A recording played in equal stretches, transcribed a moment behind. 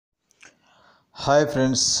Hi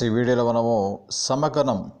friends, ఈ వీడియోలో మనము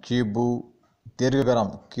సమఘనం క్యూబు దీర్ఘగణం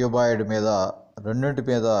క్యూబాయిడ్ మీద రెండింటి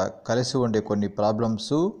మీద కలిసి ఉండే కొన్ని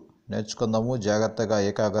ప్రాబ్లమ్స్ నేర్చుకుందాము. జాగ్రత్తగా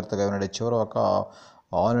ఏకాగ్రతగా వినండి. చివరి ఒక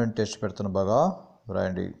ఆన్లైన్ టెస్ట్ పెడుతున్న బాగా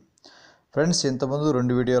వ్రాయండి. ఫ్రెండ్స్, ఇంతకుముందు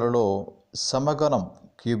రెండు వీడియోలలో సమఘనం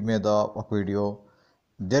క్యూబ్ మీద ఒక వీడియో,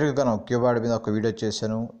 దీర్ఘగణం క్యూబాయిడ్ మీద ఒక వీడియో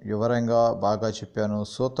చేశాను. వివరంగా బాగా చెప్పాను.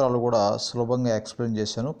 సూత్రాలు కూడా సులభంగా ఎక్స్ప్లెయిన్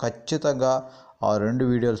చేశాను. ఖచ్చితంగా ఆ రెండు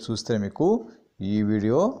వీడియోలు చూస్తే మీకు ఈ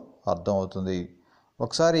వీడియో అర్థమవుతుంది.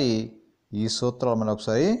 ఒకసారి ఈ సూత్రాలు మనం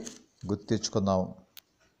ఒకసారి గుర్తించుకుందాం.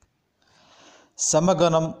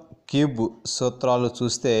 సమఘనం క్యూబ్ సూత్రాలు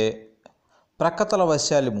చూస్తే ప్రక్కతల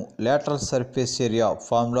వైశాల్యము lateral surface area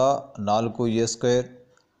formula 4a²,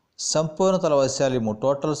 సంపూర్ణతల వైశాల్యము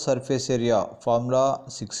total surface area formula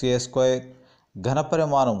 6a²,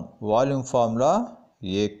 ఘనపరిమాణం volume formula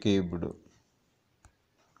a³.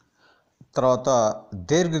 తర్వాత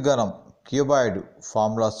దీర్ఘగణం క్యూబాయిడ్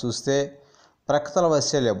ఫార్ములా చూస్తే ప్రక్కతల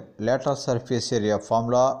వైశాల్యం lateral surface area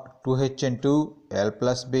formula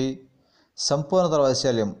 2h/l+b, సంపూర్ణతల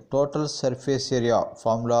వైశాల్యం total surface area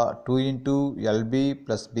formula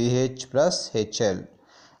 2x/lb+bh+hl,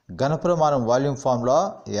 ఘనపరిమాణం volume formula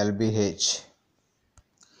lbh.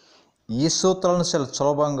 ఈ సూత్రాలను చాలా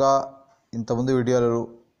సులభంగా ఇంతకుముందు వీడియోలు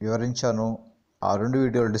వివరించాను. ఆ రెండు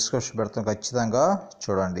వీడియోలు డిస్క్రిప్షన్ పెడతాను, ఖచ్చితంగా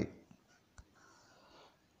చూడండి.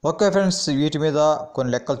 ఓకే ఫ్రెండ్స్, వీటి మీద కొన్ని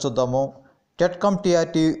లెక్కలు చూద్దాము. టెట్ కమ్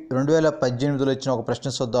TRT 2018లో ఇచ్చిన ఒక ప్రశ్న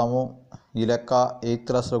చూద్దాము. ఈ లెక్క 8th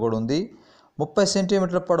క్లాస్లో కూడా ఉంది. 30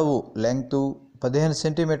 సెంటీమీటర్ల పొడవు లెంగ్త్, 15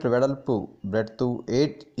 సెంటీమీటర్ల వెడల్పు బ్రెడ్త్,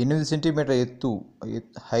 8 సెంటీమీటర్ల ఎత్తు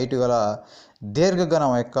హైట్ గల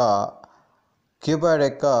దీర్ఘగణం యొక్క క్యూబాయిడ్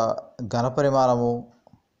యొక్క ఘనపరిమాణము,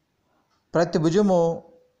 ప్రతి భుజము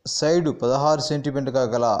సైడు 16 సెంటీమీటర్గా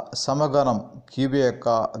గల సమఘనం క్యూబ్ యొక్క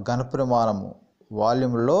ఘనపరిమాణము,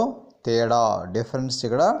 వాల్యూమ్లో తేడా డిఫరెన్స్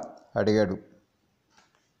ఇక్కడ అడిగాడు.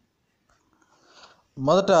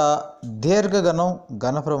 మొదట దీర్ఘగణం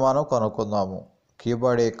ఘనపరిమాణం కనుక్కుందాము.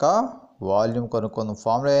 క్యూబాయిడ్ యొక్క వాల్యూమ్ కనుక్కుందాం.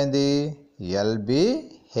 ఫార్ములా ఏంది? lbh.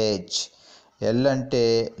 ఎల్ అంటే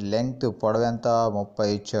లెంగ్త్ పొడవెంత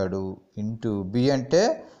 30 ఇచ్చాడు, ఇంటూ బి అంటే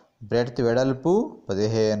బ్రెడ్త్ వెడల్పు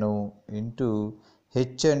 15, ఇంటూ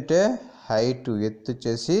హెచ్ అంటే హైట్ ఎత్తు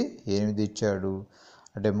వచ్చేసి 8 ఇచ్చాడు.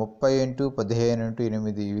 అంటే 30 × 15 ×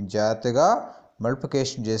 8 జాగ్రత్తగా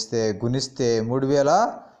మల్టిప్లికేషన్ చేస్తే గుణిస్తే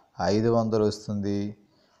 3500 వస్తుంది.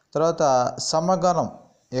 తర్వాత సమఘనం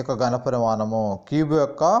యొక్క ఘనపరిమాణము క్యూబ్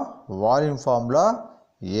యొక్క వాల్యూమ్ ఫార్ములా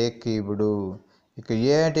a³. ఇక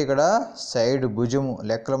ఏ అంటే ఇక్కడ సైడ్ భుజము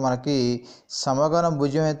లెక్కలు మనకి సమఘనం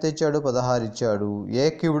భుజం ఎంత ఇచ్చాడు? 16 ఇచ్చాడు.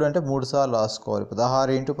 a³ అంటే 3 సార్లు రాసుకోవాలి.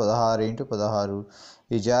 16 × 16 × 16.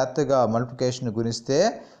 ఈ జాగ్రత్తగా మల్టిప్లికేషన్ గుణిస్తే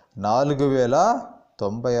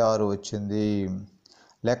 4096 వచ్చింది.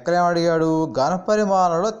 లెక్కలు ఏమడిగాడు?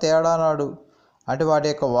 ఘనపరిమాణంలో తేడా అన్నాడు. అంటే వాటి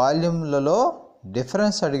యొక్క వాల్యూమ్లలో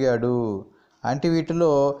డిఫరెన్స్ అడిగాడు. అంటే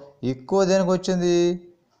వీటిలో ఎక్కువ దేనికి వచ్చింది?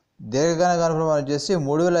 దీర్ఘగణ ఘనపరిమాణం వచ్చేసి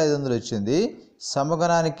 3500 వచ్చింది.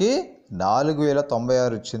 సమఘనానికి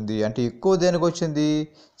 4096 వచ్చింది. అంటే ఎక్కువ దేనికి వచ్చింది?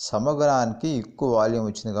 సమఘనానికి ఎక్కువ వాల్యూమ్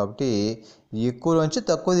వచ్చింది. కాబట్టి ఈ ఎక్కువలోంచి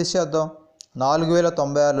తక్కువ తీసేద్దాం.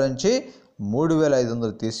 4096 నుంచి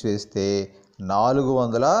 3500 తీసివేస్తే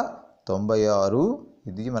 496.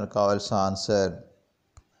 ఇది మనకు కావాల్సిన ఆన్సర్.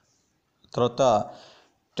 తర్వాత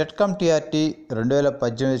టెట్ కమ్ TRT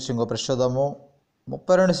 2018 ఇంకో ప్రశ్న చూద్దాము.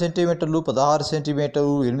 32 సెంటీమీటర్లు, 16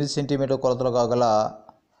 సెంటీమీటర్లు, 8 సెంటీమీటర్ల కొలతలు కాగల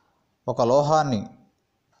ఒక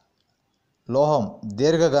లోహం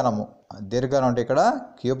దీర్ఘగణం అంటే ఇక్కడ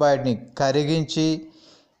క్యూబాయిడ్ని కరిగించి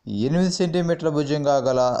 8 సెంటీమీటర్ల భుజంగా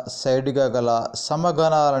గల సైడ్గా గల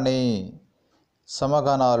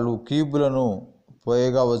సమఘనాలు క్యూబులను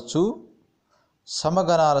పోయగవచ్చు.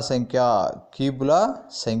 సమఘనాల సంఖ్య, క్యూబుల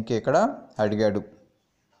సంఖ్య ఇక్కడ అడిగాడు.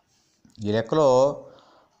 ఈ లెక్కలో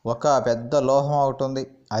ఒక పెద్ద లోహం ఒకటి ఉంది.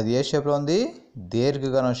 అది ఏ షేప్లో ఉంది?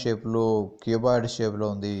 దీర్ఘగణం షేప్లో, క్యూబాయిడ్ షేప్లో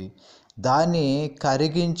ఉంది. దాన్ని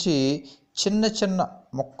కరిగించి చిన్న చిన్న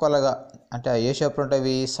ముక్కలుగా, అంటే ఏ షేప్లో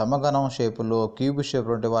ఉంటాయి? సమఘనం షేపులో, క్యూబ్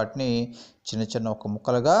షేప్లో ఉంటే వాటిని చిన్న చిన్న ఒక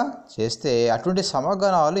ముక్కలుగా చేస్తే అటువంటి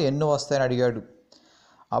సమఘనాలు ఎన్ని వస్తాయని అడిగాడు.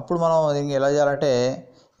 అప్పుడు మనం ఎలా చేయాలంటే,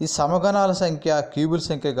 ఈ సమఘనాల సంఖ్య, క్యూబుల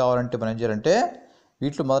సంఖ్య కావాలంటే మనం ఏం చేయాలంటే,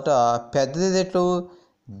 వీటిలో మొదట పెద్దది ఎట్లు?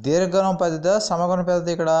 దీర్ఘగణం పెద్దదా, సమఘనం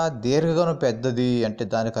పెద్దది? ఇక్కడ దీర్ఘగణం పెద్దది. అంటే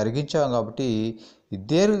దాన్ని కరిగించాం కాబట్టి ఈ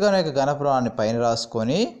దీర్ఘగణం యొక్క ఘనపరిమాణాన్ని పైన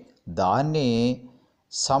రాసుకొని దాన్ని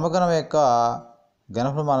సమఘనం యొక్క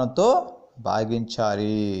ఘనపరిమాణంతో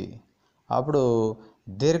భాగించాలి. అప్పుడు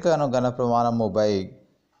దీర్ఘగణం ఘనపరిమాణము బై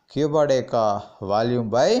క్యూబాయిడ్ యొక్క వాల్యూమ్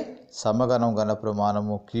బై సమఘనం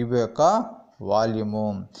ఘనపరిమాణము క్యూబ్ యొక్క వాల్యూము.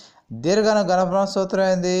 దీర్ఘగణ ఘనపరిమాణ సూత్రం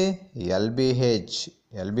ఏంది? ఎల్బిహెచ్.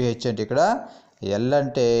 ఎల్బిహెచ్ అంటే ఇక్కడ ఎల్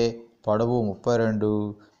అంటే పొడవు 32,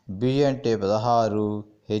 బి అంటే 16,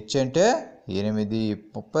 హెచ్ అంటే 8.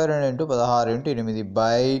 32 × 16 × 8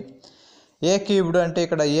 బై ఏ క్యూబ్డ్ అంటే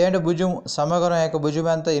ఇక్కడ ఏ అంటే భుజం, సమగణం యొక్క భుజం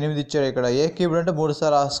ఎంత 8 ఇచ్చాడు. ఇక్కడ ఏ క్యూబ్డ్ అంటే 3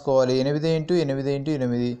 సార్లు రాసుకోవాలి. 8 × 8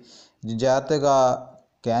 × 8. జాగ్రత్తగా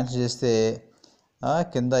క్యాన్సిల్ చేస్తే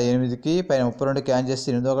కింద 8కి పైన 32 క్యాన్సిల్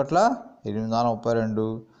చేస్తే 8 ఒకట్ల 8 4 32,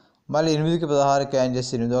 మళ్ళీ 8కి 16 క్యాన్సిల్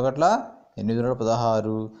చేస్తే 8 ఒకట్ల 8 2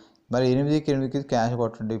 16, మరి 8కి 8కి క్యాన్సిల్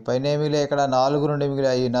కొట్టండి. పైన ఏమి మిగిలే ఇక్కడ 4 2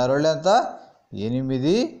 మిగిలాయి. 4 ఎంత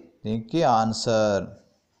 8. దీనికి ఆన్సర్.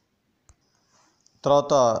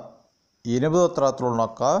 తర్వాత 8వ తరగతిలో ఉన్న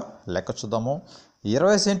లెక్క చూద్దాము.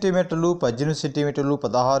 20 సెంటీమీటర్లు, 18 సెంటీమీటర్లు,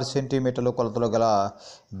 16 సెంటీమీటర్లు కొలతలు గల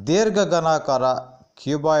దీర్ఘఘనాకార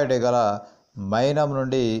క్యూబాయిడ్ గల మైనం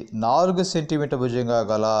నుండి 4 సెంటీమీటర్ భుజంగా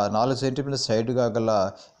గల 4 సెంటీమీటర్ సైడ్గా గల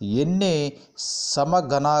ఎన్ని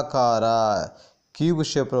సమఘనాకార క్యూబ్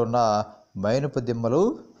షేప్లో ఉన్న మైనపు దిమ్మలు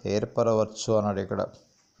ఏర్పరవచ్చు అన్నాడు.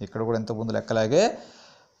 ఇక్కడ కూడా ఇంతకుముందు లెక్కలాగే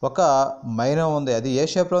ఒక మైనం ఉంది. అది ఏ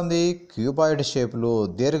షేప్లో ఉంది? క్యూబాయిడ్ షేప్లో,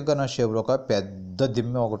 దీర్ఘఘన షేప్లో ఒక పెద్ద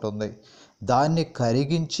దిమ్మె ఒకటి ఉంది. దాన్ని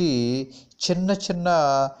కరిగించి చిన్న చిన్న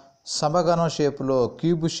సమఘనం షేపులో,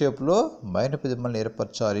 క్యూబ్ షేప్లో మైనపు దిమ్మల్ని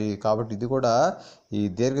ఏర్పరచాలి. కాబట్టి ఇది కూడా ఈ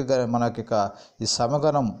మనకి ఈ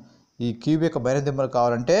సమఘనం, ఈ క్యూబ్ యొక్క మైనపు దిమ్మలు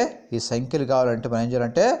కావాలంటే, ఈ సంఖ్యలు కావాలంటే మనం ఏం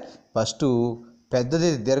చేయాలంటే ఫస్ట్ పెద్దది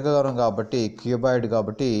దీర్ఘఘనం కాబట్టి క్యూబాయిడ్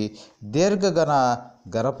కాబట్టి దీర్ఘఘన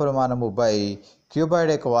ఘనపరిమాణము బై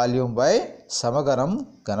క్యూబాయిడ్ యొక్క వాల్యూమ్ బై సమఘనం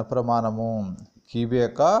ఘనపరిమాణము. క్యూబ్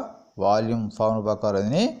యొక్క వాల్యూమ్ ఫార్ములా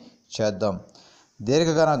ప్రకారం చేద్దాం.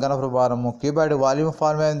 దీర్ఘఘన ఘనపరిమాణము క్యూబాయిడ్ వాల్యూమ్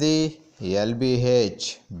ఫార్ములా ఏంది? LBH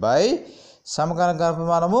by సమఘన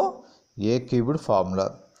ఘనపరిమాణము A cubed formula.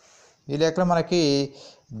 ఈ లెక్కన మనకి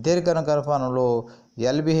దీర్ఘఘన ఘనపరిమాణంలో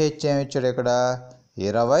ఎల్బిహెచ్ ఏమి ఇచ్చాడు? ఇక్కడ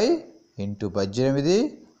 20 × 18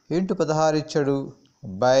 × 16 ఇచ్చాడు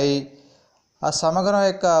బై ఆ సమఘనం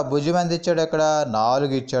యొక్క భుజం ఎంత ఇచ్చాడు? అక్కడ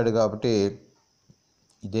 4 ఇచ్చాడు. కాబట్టి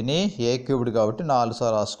దీన్ని ఏ క్యూబ్డ్ కాబట్టి 4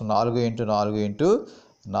 సార్లు రాసుకుని 4 × 4 ×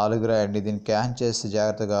 4 రాయండి. దీన్ని క్యాన్ చేస్తే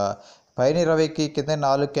జాగ్రత్తగా పైన 20కి కింద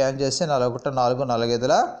 4 క్యాన్ చేస్తే 4 1 4 4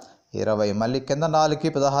 5 20, మళ్ళీ కింద 4కి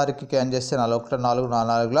 16కి క్యాన్ చేస్తే 4 1 4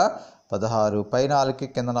 4 4 16, పై 4కి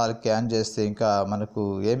కింద 4 క్యాన్ చేస్తే ఇంకా మనకు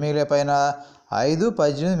ఏం మిగిలే? పైన 5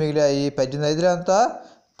 18 మిగిలాయి. 18 5 ఎంత?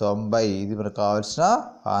 90. ఇది మనకు కావాల్సిన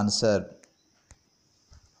ఆన్సర్.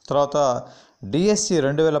 తర్వాత DSC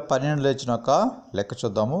 2012లో ఇచ్చిన లెక్క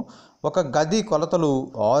చూద్దాము. ఒక గది కొలతలు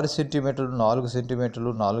 6 సెంటీమీటర్లు, 4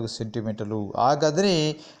 సెంటీమీటర్లు, 4 సెంటీమీటర్లు. ఆ గదిని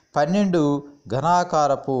 12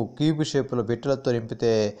 ఘనాకారపు క్యూబ్ షేపుల పెట్టెలతో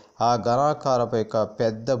నింపితే ఆ ఘనాకారపు యొక్క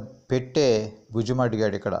పెద్ద పెట్టే భుజం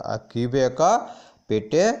అడిగాడు. ఇక్కడ ఆ క్యూబ్ యొక్క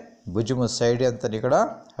పెట్టే భుజము సైడ్ ఎంత ఇక్కడ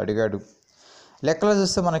అడిగాడు. లెక్కలు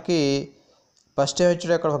చూస్తే మనకి ఫస్ట్ ఏమి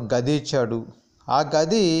ఇచ్చాడు? అక్కడ ఒక గది ఇచ్చాడు. ఆ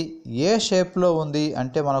గది ఏ షేప్లో ఉంది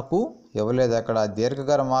అంటే మనకు ఇవ్వలేదు. అక్కడ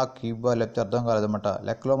దీర్ఘఘనమా క్యూబా లేకపోతే అర్థం కాలేదన్నమాట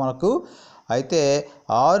లెక్కలో మనకు. అయితే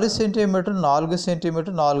 6 సెంటీమీటర్, 4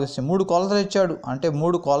 సెంటీమీటర్, 3 కొలతలు ఇచ్చాడు. అంటే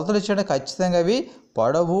 3 కొలతలు ఇచ్చాడు. ఖచ్చితంగా అవి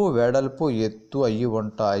పొడవు, వెడల్పు, ఎత్తు అయ్యి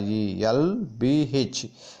ఉంటాయి. ఎల్బిహెచ్.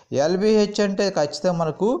 ఎల్బిహెచ్ అంటే ఖచ్చితంగా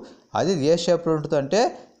మనకు అది ఏ షేప్లో ఉంటుంది అంటే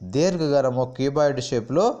దీర్ఘఘనము క్యూబాయిడ్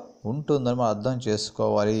షేప్లో ఉంటుందని మనం అర్థం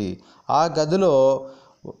చేసుకోవాలి. ఆ గదిలో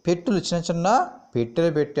పెట్టెలు చిన్న చిన్న పెట్టెలు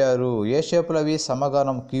పెట్టారు. ఏ షేపులు అవి?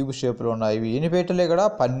 సమఘనం క్యూబ్ షేపులో ఉన్నాయి. ఎన్ని పెట్టెలు? ఇక్కడ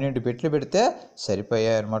 12 పెట్టెలు పెడితే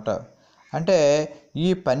సరిపోయాయి అన్నమాట. అంటే ఈ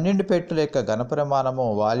 12 పెట్టెల యొక్క ఘనపరిమాణము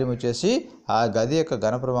వాల్యూమ్ వచ్చేసి ఆ గది యొక్క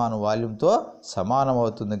ఘనపరిమాణం వాల్యూమ్తో సమానం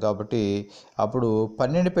అవుతుంది. కాబట్టి అప్పుడు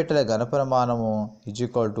 12 పెట్టెల ఘనపరిమాణము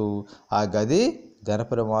 = ఆ గది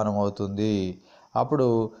ఘనపరిమాణం అవుతుంది. అప్పుడు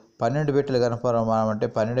 12 పెట్టెల ఘనపరిమాణం అంటే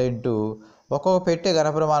 12 ఒక్కొక్క పెట్టె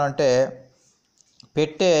ఘనపరిమాణం అంటే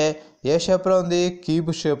పెట్టె ఏ షేప్లో ఉంది? క్యూబ్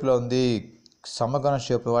షేప్లో ఉంది, సమఘన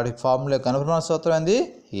షేప్లో. వాటి ఫార్ములా ఘనపరిమాణ సూత్రం ఏంది?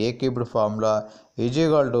 ఏ క్యూబ్డ్ ఫార్ములా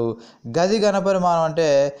 = గది ఘనపరిమాణం అంటే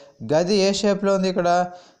గది ఏ షేప్లో ఉంది? ఇక్కడ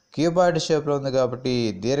క్యూబాయిడ్ షేప్లో ఉంది కాబట్టి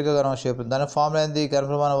దీర్ఘఘనం షేప్. దాని ఫార్ములా ఏంది?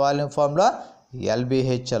 ఘనపరిమాణ వాల్యూమ్ ఫార్ములా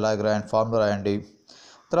ఎల్బిహెచ్. అలాగే రాయండి, ఫార్ములా రాయండి.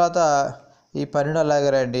 తర్వాత ఈ 12 అలాగే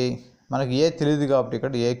రాయండి. మనకి ఏ తెలియదు కాబట్టి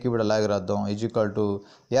ఇక్కడ ఏ క్యూబ్డ్ అలాగే రాద్దాం.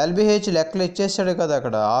 = ఎల్బిహెచ్ లెక్కలు ఇచ్చేసాడు కదా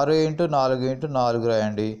అక్కడ 6 × 4 × 4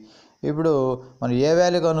 రాయండి. ఇప్పుడు మనం ఏ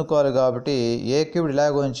వాల్యూ కనుక్కోవాలి కాబట్టి ఏ క్యూబ్డ్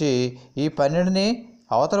ఇలాగ ఉంచి ఈ 12ని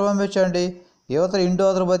అవతల పంపించండి. యువతల ఇంటూ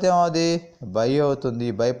అవతల పోతే ఏమవుతుంది? బై అవుతుంది.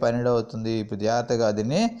 బై 12 అవుతుంది. ఇప్పుడు జాగ్రత్తగా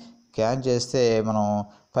దీన్ని క్యాన్ చేస్తే మనం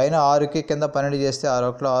పైన 6కి కింద 12 చేస్తే 6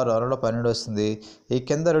 1 6 6 12 వస్తుంది. ఈ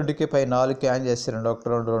కింద 2కి పై 4 క్యాన్ చేస్తే 2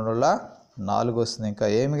 1 2 2 4 వస్తుంది. ఇంకా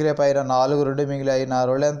ఏ మిగిలే? పైన 4 2 మిగిలాయి.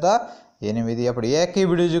 4 ఎంత? 8. అప్పుడు ఏ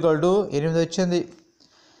క్యూబిడ్ ఈజ్వల్ టు 8 వచ్చింది.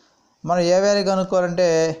 మనం ఏ వాల్యూ కనుక్కోవాలంటే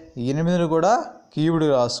 8ని కూడా క్యూబిడ్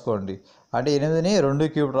రాసుకోండి. అంటే 8ని 2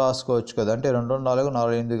 క్యూబిడ్ రాసుకోవచ్చు కదా. అంటే 2 4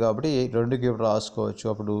 4 8 కాబట్టి 2 క్యూబిడ్ రాసుకోవచ్చు.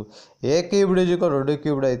 అప్పుడు ఏ క్యూబిడ్ ఈజ్వల్ 2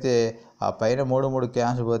 క్యూబిడ్ అయితే ఆ పైన 3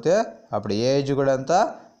 క్యాన్సిల్ పోతే అప్పుడు ఏ ఈజ్వల్ ఎంత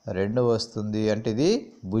 2 వస్తుంది. అంటే ఇది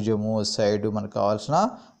భుజము సైడ్ మనకు కావాల్సిన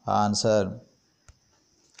ఆన్సర్.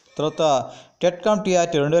 తర్వాత టెట్ కమ్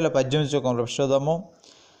TRT 2018 ఒక ప్రశ్న చూద్దాము.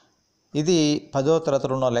 ఇది 10వ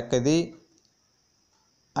తరగతిలో ఉన్న లెక్క. ఇది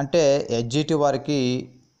అంటే SGT వారికి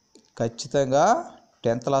ఖచ్చితంగా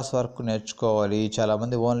 10th క్లాస్ వరకు నేర్చుకోవాలి.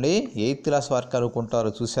 చాలామంది ఓన్లీ 8th క్లాస్ వరకు అనుకుంటారు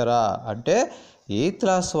చూసారా. అంటే 8th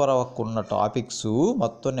క్లాస్ వరకు ఉన్న టాపిక్స్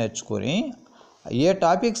మొత్తం నేర్చుకొని ఏ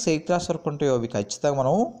టాపిక్స్ 8th క్లాస్ వరకు ఉంటాయో అవి ఖచ్చితంగా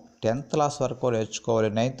మనం 10th క్లాస్ వరకు నేర్చుకోవాలి.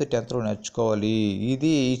 9th 10th నేర్చుకోవాలి.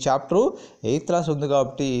 ఇది ఈ చాప్టర్ 8th క్లాస్ ఉంది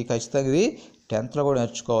కాబట్టి ఖచ్చితంగా ఇది 10th కూడా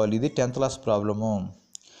నేర్చుకోవాలి. ఇది 10th క్లాస్ ప్రాబ్లము.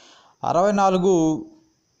 64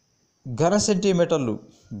 ఘన సెంటీమీటర్లు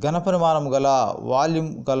ఘన పరిమాణం గల వాల్యూమ్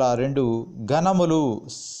గల 2 ఘనములు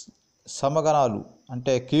సమఘనాలు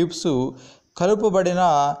అంటే క్యూబ్స్ కలుపబడిన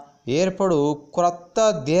ఏర్పడు క్రొత్త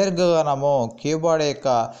దీర్ఘఘనము క్యూబాయిడ్ యొక్క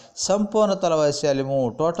సంపూర్ణ తల వైశాల్యము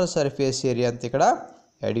టోటల్ సర్ఫేస్ ఏరియా అంత ఇక్కడ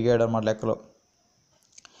అడిగాడు అన్నమాట.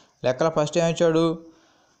 లెక్కలో ఫస్ట్ ఏమి ఇచ్చాడు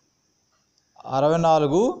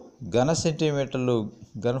 64 ఘన సెంటీమీటర్లు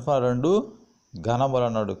ఘన 2 ఘనములు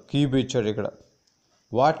అన్నాడు. క్యూబ్ ఇచ్చాడు. ఇక్కడ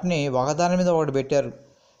వాటిని ఒకదాని మీద ఒకటి పెట్టారు.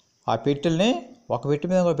 ఆ పెట్టెల్ని ఒక పెట్టి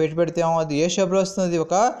మీద ఒక పెట్టి పెడితే అది ఏ షేప్లో వస్తుంది,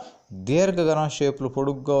 ఒక దీర్ఘఘనం షేప్లో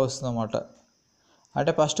పొడుగ్గా వస్తుంది అన్నమాట.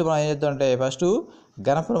 అంటే ఫస్ట్ మనం ఏం చేద్దామంటే ఫస్ట్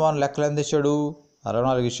ఘనపరిమాణం లెక్కలు ఎంత ఇచ్చాడు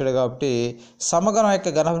 64 ఇచ్చాడు కాబట్టి సమఘనం యొక్క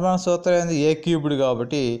ఘనపరిమాణ సూత్రం ఏంది ఏ క్యూబిడ్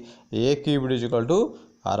కాబట్టి ఏ క్యూబిడ్ ఈజ్వల్ టు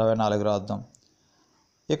 64 రాద్దాం.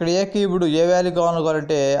 ఇక్కడ ఏ క్యూబిడ్ ఏ వాల్యూ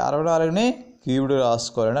కావాలంటే 64ని క్యూబిడ్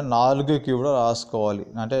రాసుకోవాలి. అంటే 4 క్యూబిడ్ రాసుకోవాలి.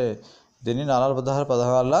 అంటే దీన్ని 4 16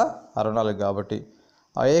 16 64 కాబట్టి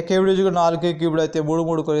ఆ ఏ క్యూబిడ్ ఈజ్వల్ 4 క్యూబిడ్ అయితే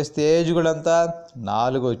 3 కొలిస్తే ఏ ఈజ్వల్ ఎంత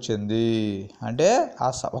 4 వచ్చింది. అంటే ఆ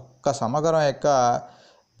ఒక్క సమఘనం యొక్క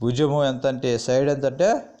భుజము ఎంత అంటే సైడ్ ఎంత అంటే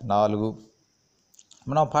 4.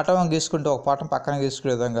 మనం పటం గీసుకుంటే ఒక పటం పక్కన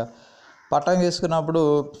గీసుకునే విధంగా పటం గీసుకున్నప్పుడు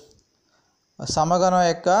సమఘనం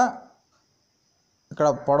యొక్క ఇక్కడ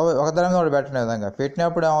పొడవు ఒకదాని మీద ఒకటి పెట్టిన విధంగా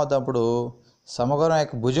పెట్టినప్పుడు ఏమవుతుంది, అప్పుడు సమఘనం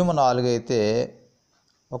యొక్క భుజము 4 అయితే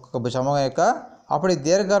ఒక్కొక్క సమఘనం యొక్క అప్పుడు ఈ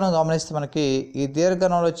దీర్ఘఘనం గమనిస్తే మనకి ఈ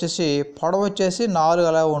దీర్ఘఘనంలో వచ్చేసి పొడవు వచ్చేసి 4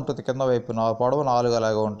 అలాగే ఉంటుంది. కింద వైపు పొడవు 4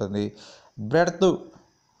 అలాగే ఉంటుంది. బ్రెడ్త్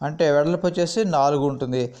అంటే వెడల్పు వచ్చేసి 4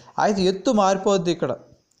 ఉంటుంది. అయితే ఎత్తు మారిపోద్ది ఇక్కడ.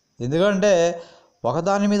 ఎందుకంటే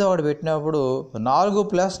ఒకదాని మీద ఒకటి పెట్టినప్పుడు 4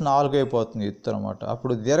 + 4 అయిపోతుంది ఎత్తు అనమాట.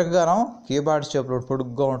 అప్పుడు దీర్ఘఘనం కీబార్డ్ షేప్లో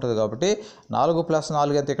పొడుగ్గా ఉంటుంది కాబట్టి 4 +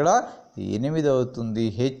 4 అయితే ఇక్కడ 8 అవుతుంది.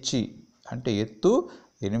 హెచ్ అంటే ఎత్తు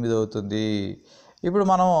 8 అవుతుంది. ఇప్పుడు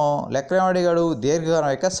మనం లెక్క ఏం అడిగాడు దీర్ఘఘనం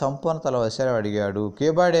యొక్క సంపూర్ణ తల వైశాల్యం అడిగాడు.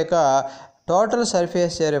 క్యూబాయిడ్ యొక్క టోటల్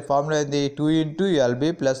సర్ఫేస్ ఏరియా ఫార్ములా ఏంది 2 × LB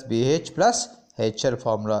 + BH + HL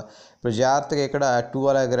ఫార్ములా. ఇప్పుడు జాగ్రత్తగా ఇక్కడ 2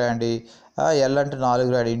 అలాగే రాయండి. L అంటే 4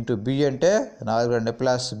 రాయండి ఇంటూ B అంటే 4 రాయండి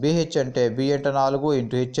ప్లస్ BH అంటే B అంటే 4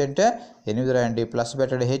 ఇంటూ H అంటే 8 రాయండి ప్లస్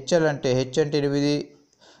పెట్టండి. HL అంటే H అంటే 8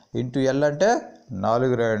 ఇంటూ L అంటే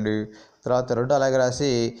 4 రాయండి. తర్వాత 2 అలాగే రాసి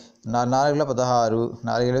 4 16 4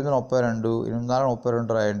 8 32 8 4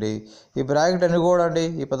 32 రాయండి. ఈ బ్రాకెట్ అన్ని కూడా అండి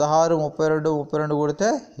ఈ 16 32 32 కొడితే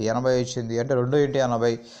 80 వచ్చింది. అంటే 2 ×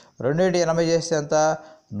 80 2 × 80 చేస్తే ఎంత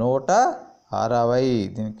 160.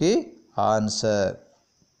 దీనికి ఆన్సర్.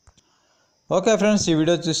 ఓకే ఫ్రెండ్స్, ఈ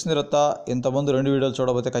వీడియో చూసిన తర్వాత ఇంతకుముందు 2 వీడియోలు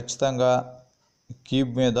చూడబోతే ఖచ్చితంగా క్యూబ్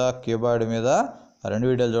మీద క్యూబాయిడ్ మీద 2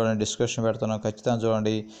 వీడియోలు చూడండి. డిస్క్రిప్షన్ పెడుతున్నాను, ఖచ్చితంగా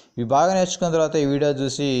చూడండి. ఇవి బాగా నేర్చుకున్న తర్వాత ఈ వీడియో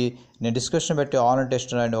చూసి నేను డిస్క్రిప్షన్ పెట్టి ఆన్లైన్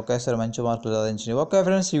టెస్ట్ రాయండి. ఒకేసారి మంచి మార్కులు సాధించండి. ఓకే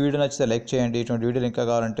ఫ్రెండ్స్, ఈ వీడియో నచ్చితే లైక్ చేయండి. ఇటువంటి వీడియోలు ఇంకా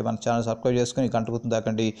కావాలంటే మన ఛానల్ సబ్స్క్రైబ్ చేసుకుని గంట గుర్తు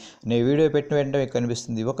తాకండి. నేను వీడియో పెట్టిన వెంటనే మీకు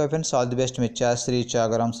కనిపిస్తుంది. Okay friends, all the best. Me చాస్త్రి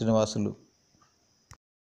Chagaram Srinivasulu.